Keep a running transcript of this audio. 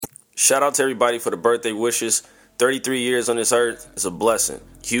Shout out to everybody for the birthday wishes. 33 years on this earth is a blessing.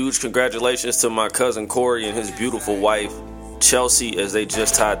 Huge congratulations to my cousin Corey and his beautiful wife Chelsea, as they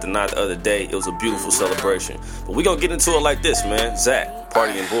just tied the knot the other day. It was a beautiful celebration. But we gonna get into it like this, man. Zach,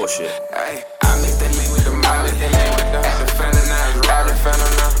 party and bullshit. Hey, I mix that lean with the molly, the felonized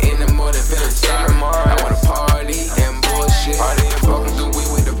rowdy, in the morning feeling sorry. I wanna party and bullshit, smoking good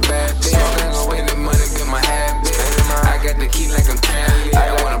weed with the bad bitch, spending money, get my habit. I got the key like I'm Cali.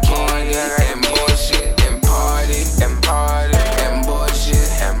 I wanna party and bullshit and party and party and bullshit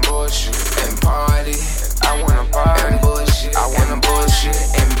and bullshit and party. I wanna party and bullshit. I wanna bullshit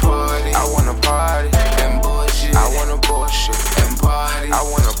and party. I wanna party and bullshit. I wanna bullshit and party. I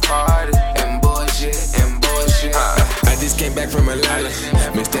wanna party and bullshit and bullshit. I just came back from Atlanta,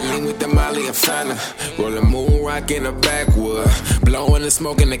 mixed that lean with the Molly and Fanta, rolling moon rock in the backwood, blowing the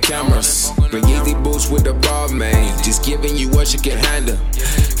smoke in the cameras. Bring easy boots with the ball, man, just giving you what you can handle.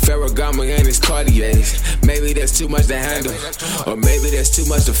 Ferragamo and his Cartiers, maybe that's too much to handle, or maybe that's too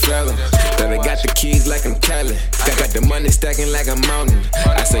much to fathom. But I got the keys like I'm Cali, I got the money stacking like a mountain.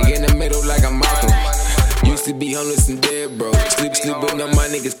 I stay in the middle like I'm Malcolm. Used to be homeless and dead, bro. Sleeping on my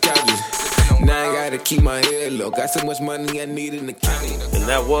niggas' couches. Now I gotta keep my head low. Got so much money I need in the county. And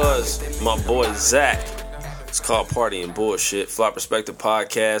that was my boy Zach. It's called Party and Bullshit. Fly Perspective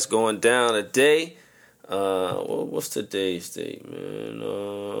Podcast going down today. What's today's date, man?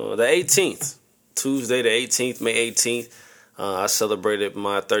 The 18th. Tuesday the 18th, May 18th. I celebrated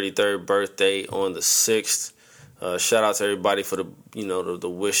my 33rd birthday on the 6th. Shout out to everybody for the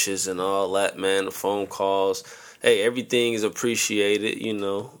wishes and all that, man. The phone calls. Hey, everything is appreciated,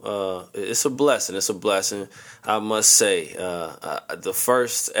 it's a blessing. It's a blessing, I must say. The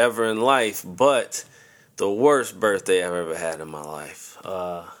first ever in life, but the worst birthday I've ever had in my life.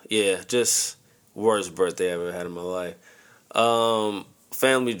 Just worst birthday I've ever had in my life.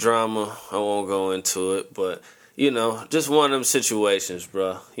 Family drama, I won't go into it, but, just one of them situations,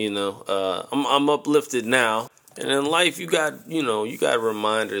 bro. I'm uplifted now. And in life, you got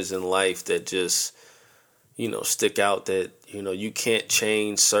reminders in life that just, stick out, that, you can't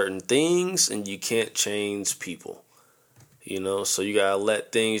change certain things and you can't change people, so you got to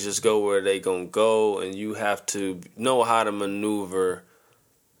let things just go where they going to go, and you have to know how to maneuver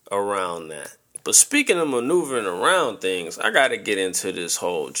around that. But speaking of maneuvering around things, I got to get into this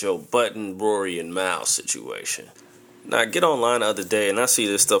whole Joe Budden, Rory, and Mal situation. Now, I get online the other day, and I see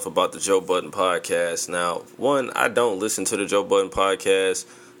this stuff about the Joe Budden podcast. Now, one, I don't listen to the Joe Budden podcast.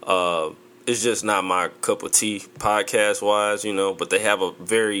 It's just not my cup of tea podcast-wise, but they have a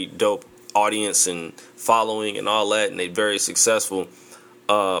very dope audience and following and all that, and they're very successful.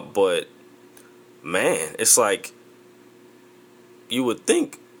 But, man, it's like you would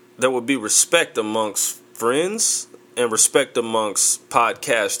think there would be respect amongst friends and respect amongst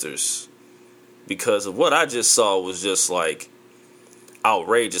podcasters, because of what I just saw was just like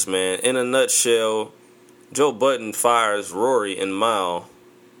outrageous, man. In a nutshell, Joe Budden fires Rory and Mal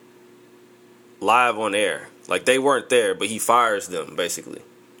live on air. Like, they weren't there, but he fires them, basically.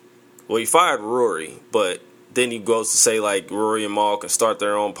 Well, he fired Rory, but then he goes to say, like, Rory and Mal can start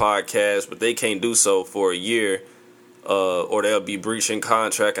their own podcast, but they can't do so for a year, or they'll be breaching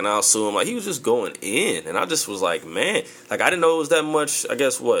contract and I'll sue him. Like, he was just going in, and I just was like, man, like, I didn't know it was that much, I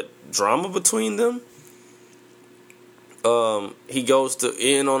guess, drama between them. He goes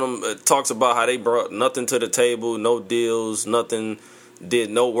in on them, talks about how they brought nothing to the table, no deals, nothing,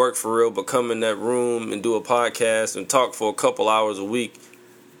 did no work for real, but come in that room and do a podcast and talk for a couple hours a week.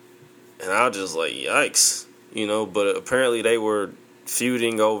 And I was just like, yikes, but apparently they were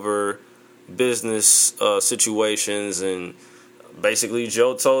feuding over business situations, and basically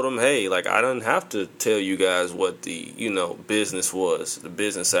Joe told him, hey, like, I didn't have to tell you guys what the business was, the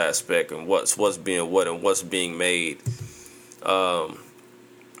business aspect, and what's being what and what's being made.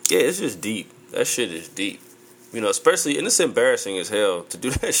 It's just deep. That shit is deep, especially, and it's embarrassing as hell to do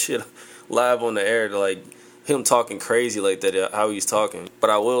that shit live on the air, to like him talking crazy like that, how he's talking. But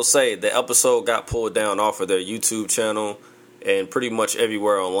I will say the episode got pulled down off of their YouTube channel and pretty much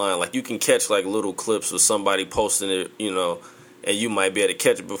everywhere online. Like, you can catch like little clips of somebody posting it, and you might be able to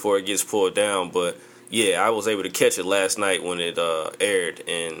catch it before it gets pulled down. But yeah, I was able to catch it last night when it aired,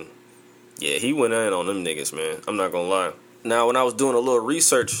 and yeah, he went in on them niggas, man. I'm not gonna lie. Now, when I was doing a little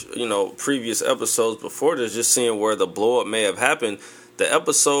research, previous episodes before this, just seeing where the blow up may have happened, the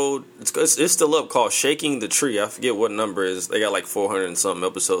episode, it's still up, called Shaking the Tree. I forget what number it is. They got like 400 and something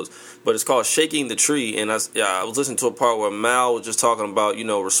episodes. But it's called Shaking the Tree. And I was listening to a part where Mal was just talking about,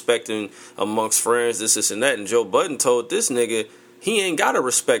 respecting amongst friends, this, and that. And Joe Budden told this nigga he ain't got to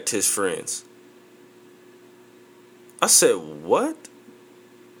respect his friends. I said, what?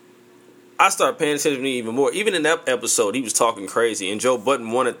 I started paying attention to me even more. Even in that episode, he was talking crazy, and Joe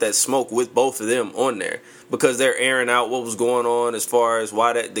Budden wanted that smoke with both of them on there because they're airing out what was going on as far as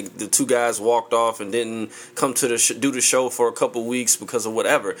why the two guys walked off and didn't come to do the show for a couple weeks because of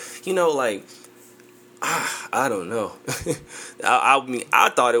whatever. You know, like, I don't know. I mean, I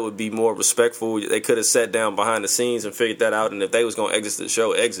thought it would be more respectful. They could have sat down behind the scenes and figured that out, and if they was going to exit the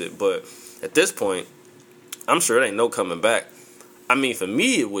show, exit. But at this point, I'm sure it ain't no coming back. I mean, for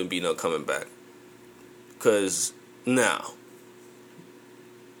me, it wouldn't be no coming back. Because, now,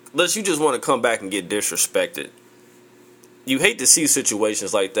 unless you just want to come back and get disrespected. You hate to see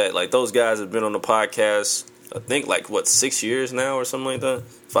situations like that. Like, those guys have been on the podcast, I think, 6 years now or something like that?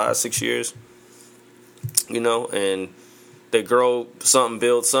 5, 6 years. You know, and they grow something,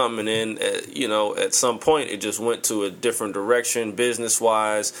 build something, and then, at some point, it just went to a different direction,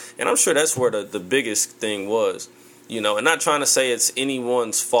 business-wise. And I'm sure that's where the biggest thing was. And not trying to say it's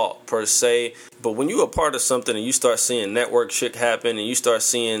anyone's fault per se, but when you're a part of something and you start seeing network shit happen and you start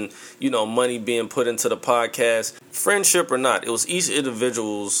seeing, money being put into the podcast, friendship or not, it was each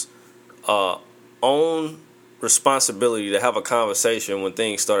individual's own responsibility to have a conversation when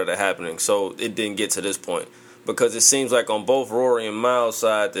things started happening. So it didn't get to this point. Because it seems like on both Rory and Miles'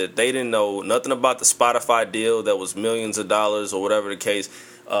 side that they didn't know nothing about the Spotify deal that was millions of dollars or whatever the case.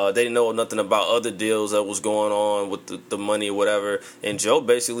 They didn't know nothing about other deals that was going on with the money or whatever. And Joe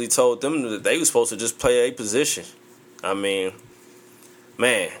basically told them that they were supposed to just play a position. I mean,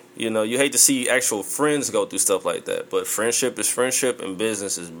 man, you hate to see actual friends go through stuff like that. But friendship is friendship and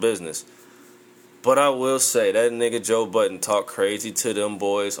business is business. But I will say, that nigga Joe Budden talked crazy to them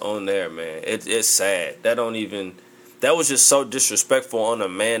boys on there, man. It's sad. That was just so disrespectful on a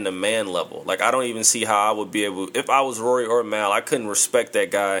man-to-man level. Like, I don't even see how I would be able... If I was Rory or Mal, I couldn't respect that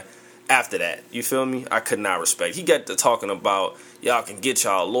guy after that. You feel me? I could not respect. He got to talking about, y'all can get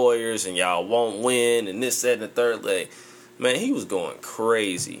y'all lawyers and y'all won't win and this, that, and the third leg. Man, he was going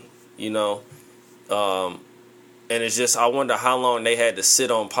crazy, And it's just, I wonder how long they had to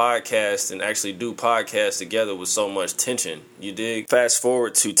sit on podcasts and actually do podcasts together with so much tension. You dig? Fast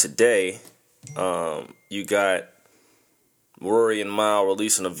forward to today, you got Rory and Mal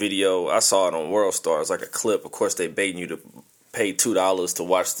releasing a video. I saw it on World Star. It's like a clip. Of course, they baiting you to pay $2 to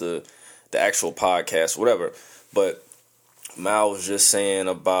watch the actual podcast, whatever. But Mal was just saying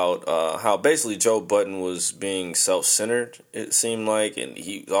about how basically Joe Budden was being self-centered, it seemed like. And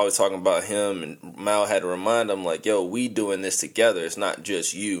he was always talking about him. And Mal had to remind him, like, yo, we doing this together. It's not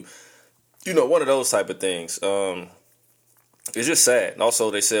just you. One of those type of things. It's just sad. And also,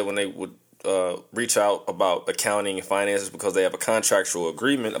 they said when they would reach out about accounting and finances because they have a contractual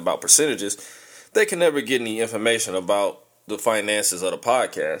agreement about percentages, they can never get any information about the finances of the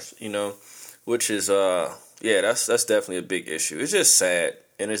podcast, which is, that's definitely a big issue. It's just sad,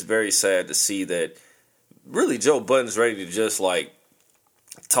 and it's very sad to see that really Joe Budden's ready to just,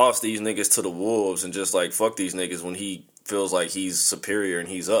 toss these niggas to the wolves and just, fuck these niggas when he feels like he's superior and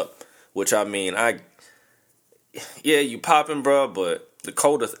he's up, which, I mean, you popping, bro, but the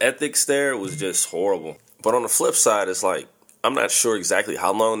code of ethics there was just horrible. But on the flip side, it's like, I'm not sure exactly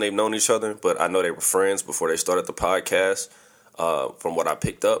how long they've known each other, but I know they were friends before they started the podcast, from what I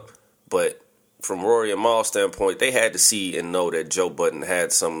picked up. But from Rory and Mal's standpoint, they had to see and know that Joe Budden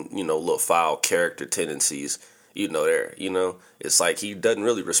had some, little foul character tendencies, there. It's like he doesn't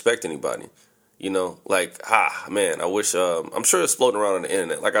really respect anybody. Man, I wish, I'm sure it's floating around on the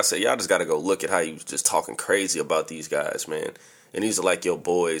internet. Like I said, y'all just got to go look at how he was just talking crazy about these guys, man. And these are like your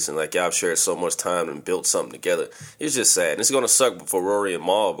boys, and like y'all have shared so much time and built something together. It's just sad. And it's going to suck for Rory and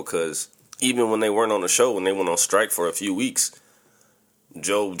Mal because even when they weren't on the show, when they went on strike for a few weeks,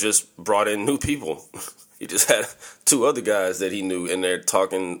 Joe just brought in new people. He just had 2 other guys that he knew in there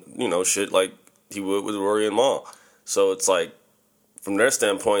talking, shit like he would with Rory and Mal. So it's like, from their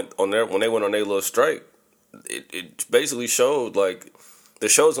standpoint, when they went on their little strike, it basically showed like the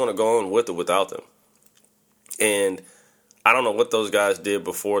show's going to go on with or without them. And I don't know what those guys did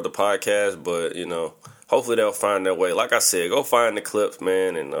before the podcast, but, hopefully they'll find their way. Like I said, go find the clips,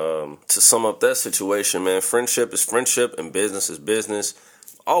 man. And to sum up that situation, man, friendship is friendship and business is business.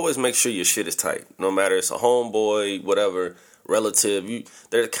 Always make sure your shit is tight. No matter it's a homeboy, whatever, relative.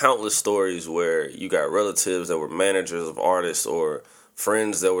 There are countless stories where you got relatives that were managers of artists or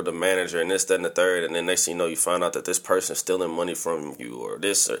friends that were the manager and this, that, and the third. And then next thing you know, you find out that this person's stealing money from you or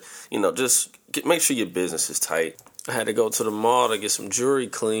this. Or, make sure your business is tight. I had to go to the mall to get some jewelry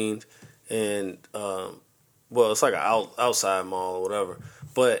cleaned, and it's like an outside mall or whatever.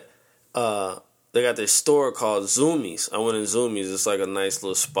 But they got this store called Zoomies. I went in Zoomies. It's like a nice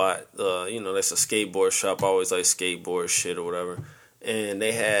little spot. That's a skateboard shop. I always like skateboard shit or whatever. and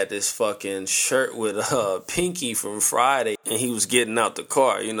they had this fucking shirt with Pinky from Friday, and he was getting out the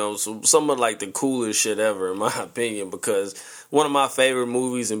car, so some of like the coolest shit ever in my opinion, because one of my favorite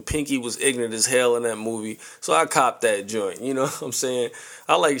movies, and Pinky was ignorant as hell in that movie, so I copped that joint, you know what I'm saying?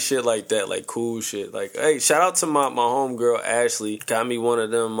 I like shit like that, like cool shit. Like, hey, shout out to my homegirl Ashley, got me one of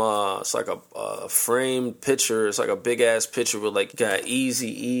them, it's like a framed picture, it's like a big ass picture with like, you got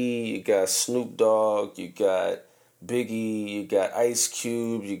Eazy-E, you got Snoop Dogg, you got Biggie, you got Ice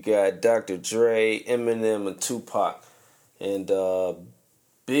Cube, you got Dr. Dre, Eminem, and Tupac. And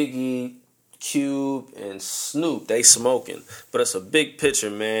Biggie, Cube, and Snoop, they smoking. But it's a big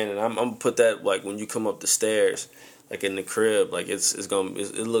picture, man, and I'm gonna put that like when you come up the stairs, like in the crib, like it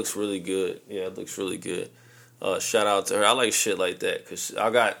looks really good. Yeah, it looks really good. Shout out to her. I like shit like that because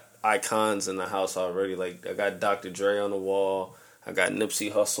I got icons in the house already. Like I got Dr. Dre on the wall, I got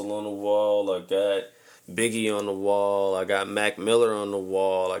Nipsey Hussle on the wall, I got Biggie on the wall, I got Mac Miller on the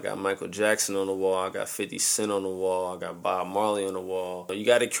wall, I got Michael Jackson on the wall, I got 50 Cent on the wall, I got Bob Marley on the wall. You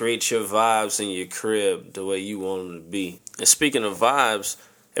got to create your vibes in your crib the way you want them to be. And speaking of vibes,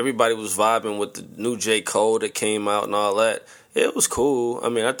 everybody was vibing with the new J. Cole that came out and all that. It was cool. I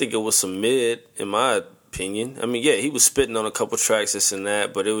mean, I think it was some mid, in my opinion. I mean, yeah, he was spitting on a couple tracks, this and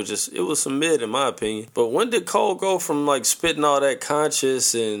that, but it was some mid in my opinion. But when did Cole go from like spitting all that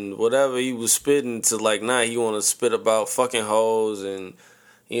conscious and whatever he was spitting to like, nah, he want to spit about fucking hoes and,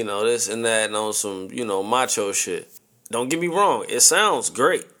 this and that and on some, macho shit? Don't get me wrong, it sounds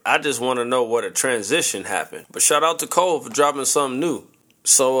great. I just want to know what a transition happened. But shout out to Cole for dropping something new.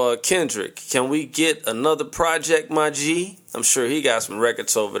 So, Kendrick, can we get another project, my G? I'm sure he got some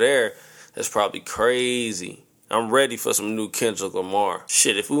records over there that's probably crazy. I'm ready for some new Kendrick Lamar.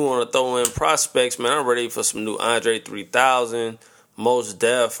 Shit, if we want to throw in prospects, man, I'm ready for some new Andre 3000, Mos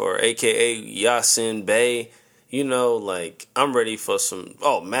Def, or a.k.a. Yasin Bey. I'm ready for some,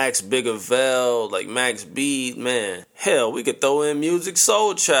 Max Biggerville, like Max B, man. Hell, we could throw in Music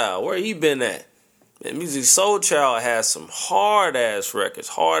Soul Child. Where he been at? Man, Music Soul Child has some hard-ass records,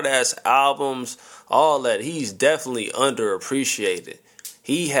 hard-ass albums, all that. He's definitely underappreciated.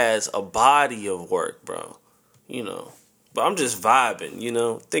 He has a body of work, bro. But I'm just vibing,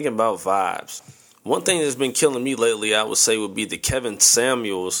 thinking about vibes. One thing that's been killing me lately, I would say, would be the Kevin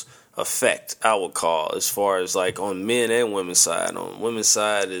Samuels effect, I would call, as far as like on men and women's side. On women's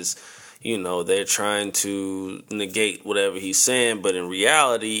side is, they're trying to negate whatever he's saying, but in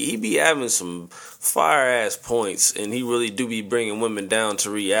reality, he be having some fire-ass points, and he really do be bringing women down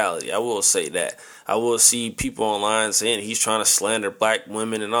to reality. I will say that. I will see people online saying he's trying to slander black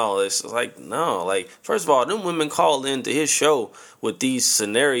women and all this. It's like, no. Like, first of all, them women called into his show with these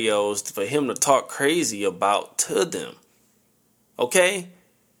scenarios for him to talk crazy about to them. Okay?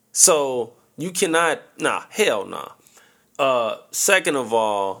 So, you cannot, hell nah. Second of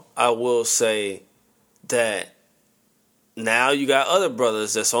all, I will say that now you got other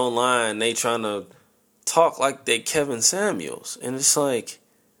brothers that's online, they trying to talk like they Kevin Samuels. And it's like,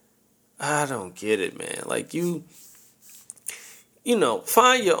 I don't get it, man. Like,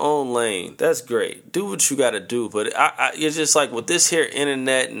 find your own lane. That's great. Do what you got to do. But it's just like with this here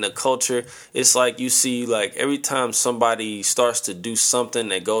internet and the culture, it's like you see, like, every time somebody starts to do something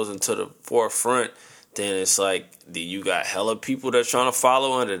that goes into the forefront, then it's like you got hella people that's trying to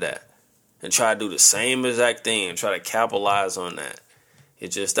follow under that and try to do the same exact thing and try to capitalize on that.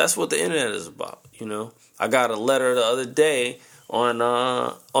 That's what the internet is about, I got a letter the other day on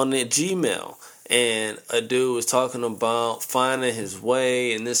the Gmail, and a dude was talking about finding his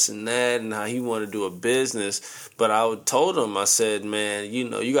way and this and that and how he wanted to do a business. But I told him, I said, man,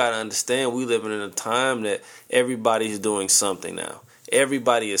 you got to understand we living in a time that everybody's doing something now.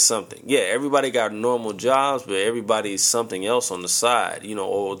 Everybody is something. Yeah, everybody got normal jobs, but everybody is something else on the side,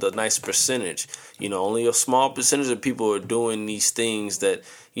 or the nice percentage. Only a small percentage of people are doing these things that,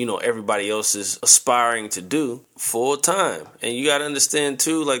 everybody else is aspiring to do full time. And you got to understand,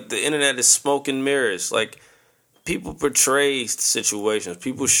 too, like, the internet is smoke and mirrors. Like, people portray situations.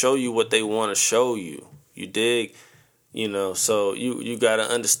 People show you what they want to show you. You dig? So you got to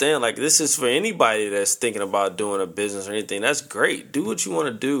understand, like, this is for anybody that's thinking about doing a business or anything. That's great. Do what you want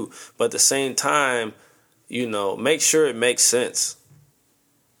to do. But at the same time, make sure it makes sense.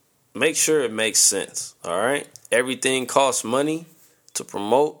 Make sure it makes sense. All right? Everything costs money to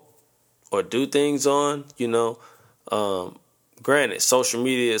promote or do things on, Granted, social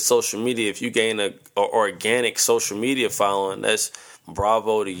media is social media. If you gain a organic social media following, that's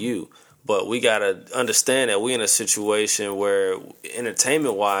bravo to you. But we got to understand that we're in a situation where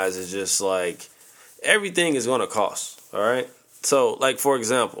entertainment-wise is just like everything is going to cost, all right? So, like, for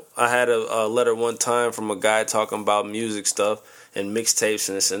example, I had a letter one time from a guy talking about music stuff, and mixtapes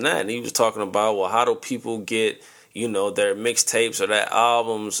and this and that. And he was talking about, well, how do people get, you know, their mixtapes or their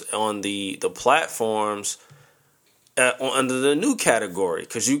albums on the platforms under the new category?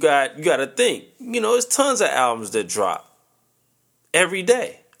 Because you got to think, you know, there's tons of albums that drop every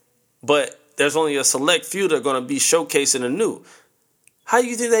day, but there's only a select few that are going to be showcasing the new. How do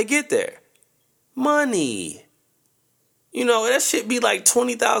you think they get there? Money. You know, that shit be like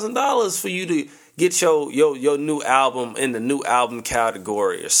 $20,000 for you to get your new album in the new album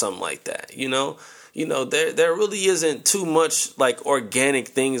category or something like that. You know, there really isn't too much like organic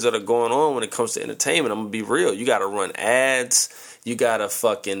things that are going on when it comes to entertainment. I'm gonna be real. You got to run ads. You got to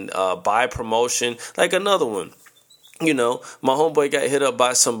fucking buy promotion. Like another one. You know, my homeboy got hit up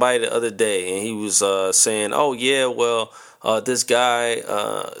by somebody the other day, and he was saying, "Oh yeah, well, this guy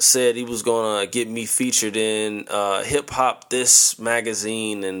said he was gonna get me featured in Hip Hop This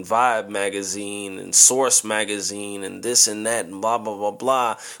magazine and Vibe magazine and Source magazine and this and that and blah blah blah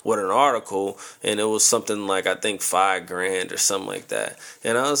blah with an article, and it was something like I think $5,000 or something like that."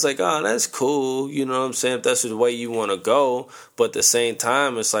 And I was like, "Oh, that's cool." You know what I'm saying? If that's the way you want to go, but at the same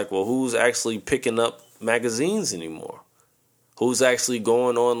time, it's like, well, who's actually picking up magazines anymore? Who's actually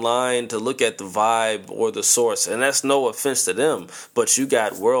going online to look at the Vibe or the Source? And that's no offense to them, but you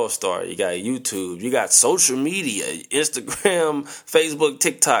got WorldStar, you got YouTube, you got social media, Instagram, Facebook,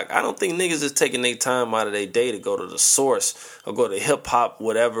 TikTok. I don't think niggas is taking their time out of their day to go to the Source or go to hip hop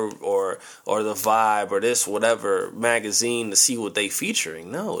whatever or the Vibe or this whatever magazine to see what they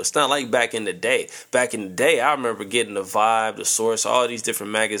featuring. No, it's not like back in the day. Back in the day, I remember getting the Vibe, the Source, all these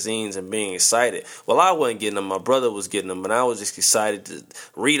different magazines and being excited. Well, I wasn't getting them. My brother was getting them, but I was just excited to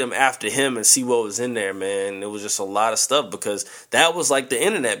read them after him and see what was in there, man. It was just a lot of stuff because that was like the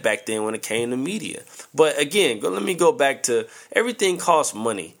internet back then when it came to media. But again, let me go back to everything costs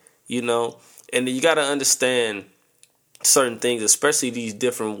money, you know, and you got to understand certain things, especially these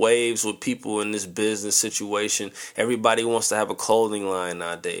different waves with people in this business situation. Everybody wants to have a clothing line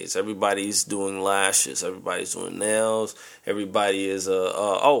nowadays. Everybody's doing lashes. Everybody's doing nails. Everybody is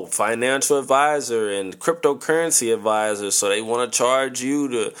a financial advisor and cryptocurrency advisor. So they want to charge you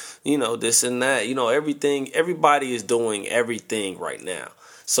to, you know, this and that. You know, everything. Everybody is doing everything right now.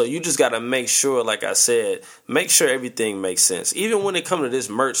 So you just got to make sure, like I said, make sure everything makes sense. Even when it comes to this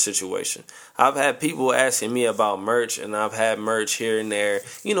merch situation, I've had people asking me about merch, and I've had merch here and there,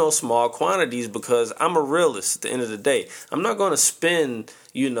 you know, small quantities, because I'm a realist at the end of the day. I'm not going to spend,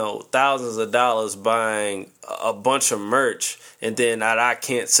 you know, thousands of dollars buying a bunch of merch and then I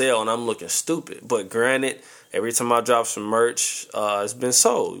can't sell and I'm looking stupid. But granted, every time I drop some merch, it's been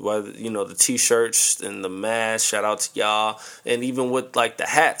sold. Whether, you know, the t-shirts and the masks, shout out to y'all. And even with like the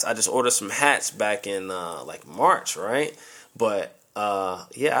hats, I just ordered some hats back in like March, right? But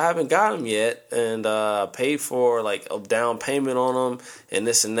yeah, I haven't got them yet, and I paid for like a down payment on them and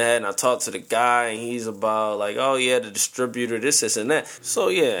this and that. And I talked to the guy, and he's about like, oh yeah, the distributor, this and that. So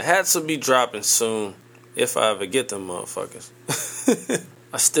yeah, hats will be dropping soon if I ever get them motherfuckers.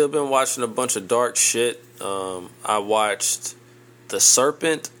 I still been watching a bunch of dark shit. I watched The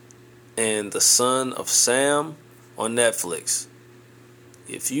Serpent and The Son of Sam on Netflix.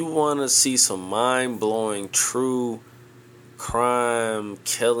 If you want to see some mind-blowing, true crime,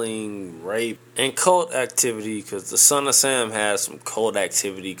 killing, rape, and cult activity, because The Son of Sam has some cult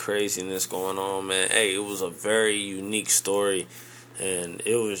activity, craziness going on, man. Hey, it was a very unique story, and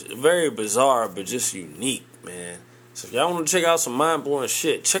it was very bizarre, but just unique, man. So if y'all want to check out some mind-blowing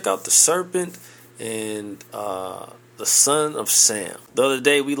shit, check out The Serpent and The Son of Sam. The other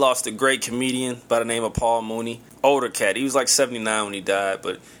day, we lost a great comedian by the name of Paul Mooney. Older cat. He was like 79 when he died,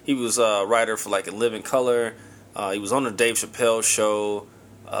 but he was a writer for like A Living Color. He was on the Dave Chappelle show.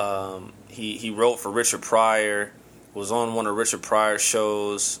 He wrote for Richard Pryor. Was on one of Richard Pryor's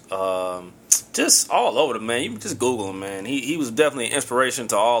shows. Just all over the man. You can just Google him, man. He was definitely an inspiration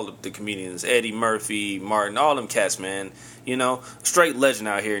to all of the comedians. Eddie Murphy, Martin, all them cats, man. You know, straight legend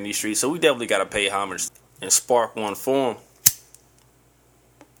out here in these streets. So we definitely got to pay homage and spark one for him.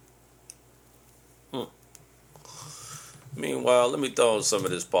 Meanwhile, let me throw in some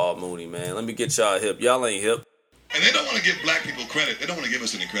of this Paul Mooney, man. Let me get y'all hip. Y'all ain't hip. And they don't want to give black people credit. They don't want to give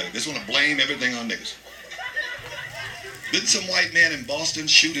us any credit. They just want to blame everything on niggas. Didn't some white man in Boston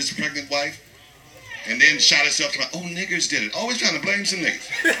shoot his pregnant wife and then shot himself? Oh, niggers did it. Always trying to blame some niggas.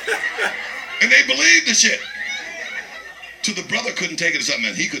 And they believed the shit. Till the brother couldn't take it or something,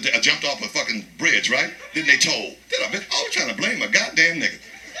 and he could jumped off a fucking bridge, right? Then they told. They're always trying to blame a goddamn nigga.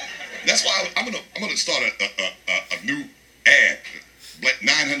 That's why I'm gonna start a new ad.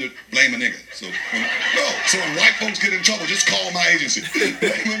 900 blame a nigga. So when white folks get in trouble, just call my agency. Blame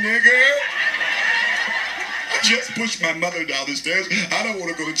a nigga. just pushed my mother down the stairs. I don't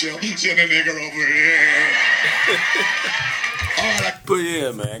want to go to jail. Send a nigger over here. All right. But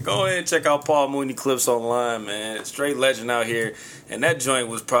yeah, man, go ahead and check out Paul Mooney clips online, man. Straight legend out here. And that joint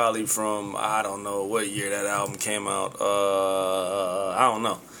was probably from, I don't know what year that album came out. I don't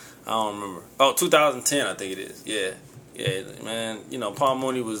know. I don't remember. Oh, 2010, I think it is. Yeah. Yeah, man, you know, Paul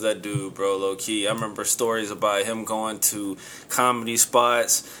Mooney was that dude, bro, low-key. I remember stories about him going to comedy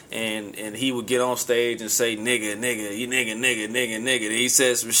spots, and he would get on stage and say, nigga, you nigga. And he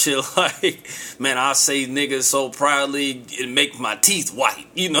said some shit like, man, I say nigga so proudly, it make my teeth white,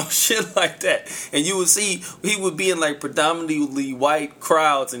 you know, shit like that. And you would see, he would be in, like, predominantly white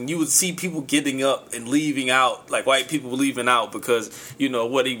crowds, and you would see people getting up and leaving out, like, white people leaving out because, you know,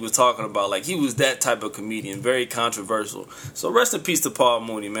 what he was talking about. Like, he was that type of comedian, very controversial. So rest in peace to Paul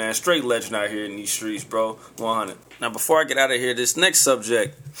Mooney, man. Straight legend out here in these streets, bro. 100. Now, before I get out of here, this next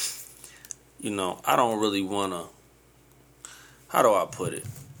subject, you know, I don't really want to, how do I put it?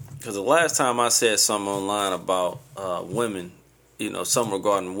 Because the last time I said something online about women, you know, something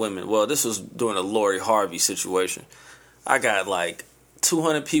regarding women, well, this was during the Lori Harvey situation. I got like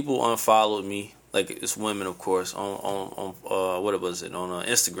 200 people unfollowed me, like it's women, of course, on what was it, on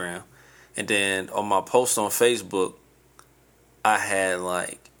Instagram. And then on my post on Facebook, I had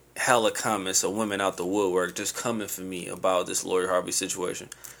like hella comments of women out the woodwork just coming for me about this Lori Harvey situation.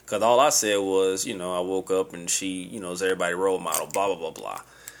 Because all I said was, you know, I woke up and she, you know, is everybody's role model, blah, blah, blah, blah.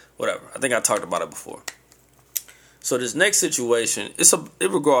 Whatever. I think I talked about it before. So this next situation,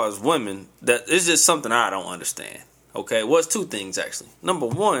 it regards women that it's just something I don't understand. Okay? Well, it's two things, actually. Number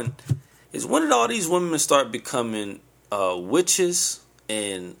one is, when did all these women start becoming witches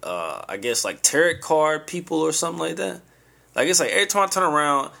and I guess like tarot card people or something like that? Like, it's like every time I turn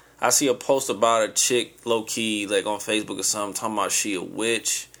around, I see a post about a chick low-key, like on Facebook or something, talking about she a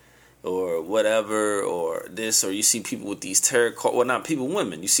witch or whatever, or this, or you see people with these tarot cards. Well, not people,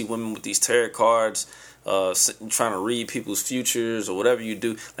 women. You see women with these tarot cards trying to read people's futures or whatever you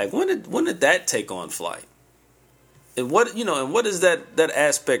do. Like, when did that take on flight? And what does that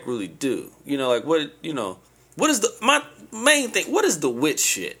aspect really do? You know, like, what is my main thing? What is the witch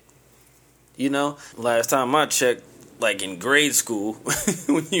shit? You know, last time I checked, like in grade school,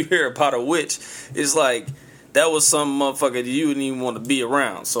 when you hear about a witch, it's like that was some motherfucker that you didn't even want to be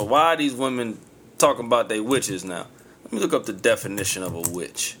around. So why are these women talking about they witches now? Let me look up the definition of a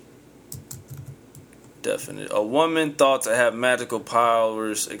witch. A woman thought to have magical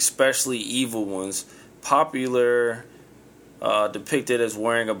powers, especially evil ones, popular, depicted as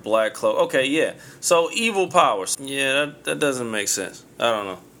wearing a black cloak. Okay, yeah. So evil powers. Yeah, that doesn't make sense. I don't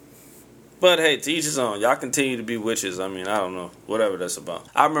know. But hey, to each his own. Y'all continue to be witches. I mean, I don't know. Whatever that's about.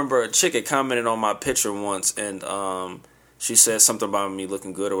 I remember a chick had commented on my picture once, and she said something about me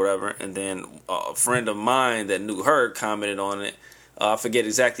looking good or whatever. And then a friend of mine that knew her commented on it. I forget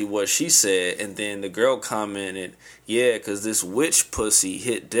exactly what she said. And then the girl commented, yeah, because this witch pussy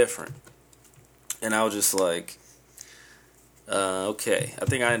hit different. And I was just like, okay. I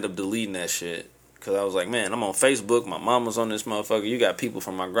think I ended up deleting that shit. Because I was like, man, I'm on Facebook. My mom was on this motherfucker. You got people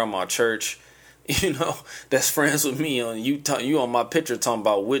from my grandma's church, you know, that's friends with me. You on my picture talking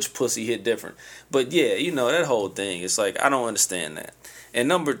about which pussy hit different. But yeah, you know, that whole thing. It's like, I don't understand that. And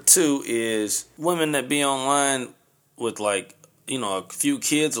number two is women that be online with, like, you know, a few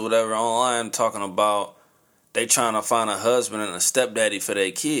kids or whatever online talking about they trying to find a husband and a stepdaddy for their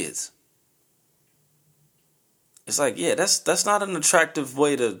kids. It's like, yeah, that's not an attractive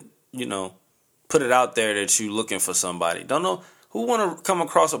way to, you know, put it out there that you looking for somebody. Don't know who want to come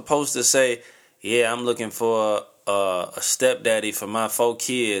across a post to say, yeah, I'm looking for a stepdaddy for my 4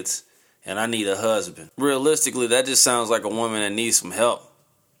 kids and I need a husband. Realistically, that just sounds like a woman that needs some help.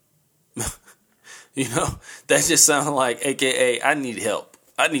 You know, that just sounds like, AKA, I need help.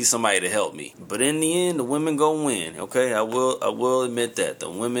 I need somebody to help me. But in the end, the women gonna win, okay? I will admit that. The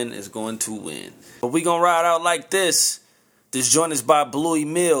women is going to win. But we gonna ride out like this. This joint is by Bluey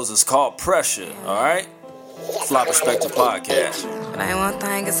Mills. It's called Pressure, all right? Fly Perspective Podcast. But ain't one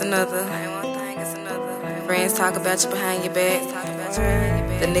thing, it's another. Friends talk about you behind your back.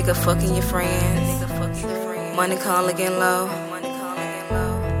 The nigga fucking your friends. Money call again low.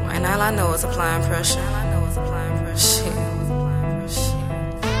 And all I know is applying pressure. Shit.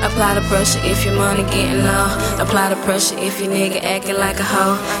 Apply the pressure if your money getting low. Apply the pressure if your nigga acting like a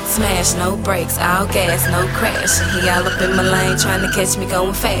hoe. Smash, no brakes, all gas, no crash. He all up in my lane trying to catch me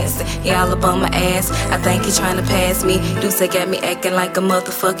going fast. He all up on my ass, I think he trying to pass me. Deuce got me acting like a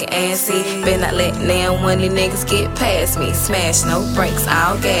motherfucking assy. Better not let down when these niggas get past me. Smash, no brakes,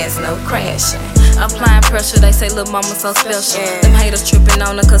 all gas, no crashing. Applying pressure, they say lil' mama so special. Them haters tripping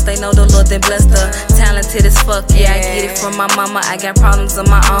on her cause they know the Lord then blessed her. Talented as fuck, yeah, I get it from my mama. I got problems of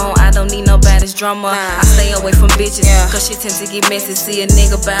my own, I don't need nobody's drama. I stay away from bitches, cause she tend to get messy. See a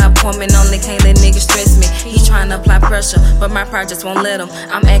nigga by appointment only, can't let niggas stress me. He tryna apply pressure, but my pride just won't let him.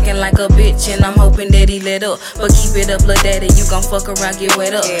 I'm acting like a bitch and I'm hoping that he let up. But keep it up, lil' daddy, you gon' fuck around, get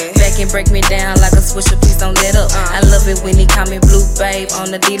wet up. Back and break me down like a swisher, please don't let up. I love it when he call me blue babe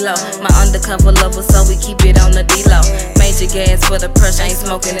on the D-Lo. My undercover lover, so we keep it on the D-Lo. Major gas for the pressure, ain't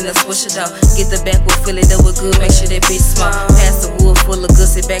smoking in the swisher though. Get the backwood, fill it up with good, make sure that bitch smoke. Pass the wood full of good,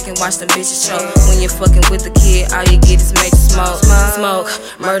 sit back and watch them bitches choke. When you're fucking with the kid, all you get is major smoke. Smoke,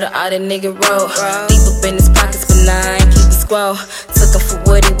 murder all that nigga wrote. Deep up in his pockets, but nah, I ain't keep it squall. Took him for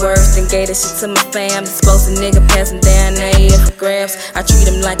what he worth, then gave that shit to my fam. Disposed a nigga, pass him down, now he up for grabs. I treat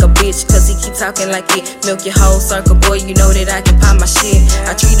him like a bitch, cause he keep talking like it. Milk your whole circle, boy, you know that I can pop my shit.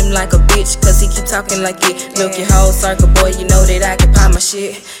 I treat him like a bitch, cause he keep talking like it. Milk your whole circle, boy, you know that I can pop my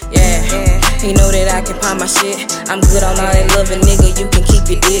shit. Yeah, he know that I can pop my shit. I'm good on all that loving, nigga, you can keep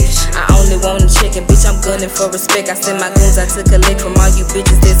your dick. I only want a chicken, bitch, I'm gunning for respect. I send my goons, I took a lick from all you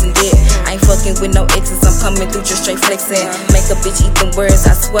bitches that's in debt. I ain't fucking with no exes, I'm coming through just straight flexing. Make a bitch eat them words,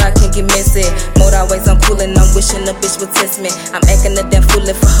 I swear I can't get messy. More always I'm cool and I'm wishing a bitch would test me. I'm acting a damn fool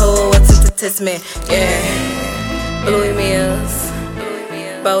if a hoe attempt to test me. Yeah, Bluey Mills,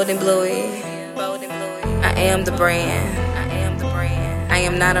 Bold and Bluey. I am the brand. I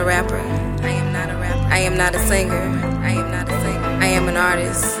am not a rapper. I am not a singer. I am an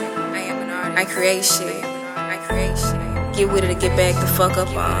artist. I create shit. Get with it to get back the fuck up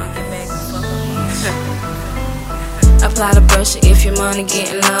on. Apply the pressure if your money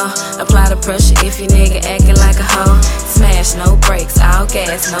getting low. Apply the pressure if your nigga acting like a hoe. Smash, no brakes, all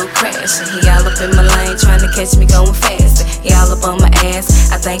gas, no crashing. He all up in my lane trying to catch me going faster. He all up on my ass,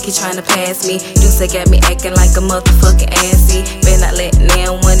 I think he trying to pass me. Deuce got me acting like a motherfucking assy. Better not let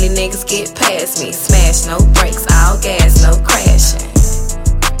now one of these niggas get past me. Smash, no brakes, all gas, no crashing.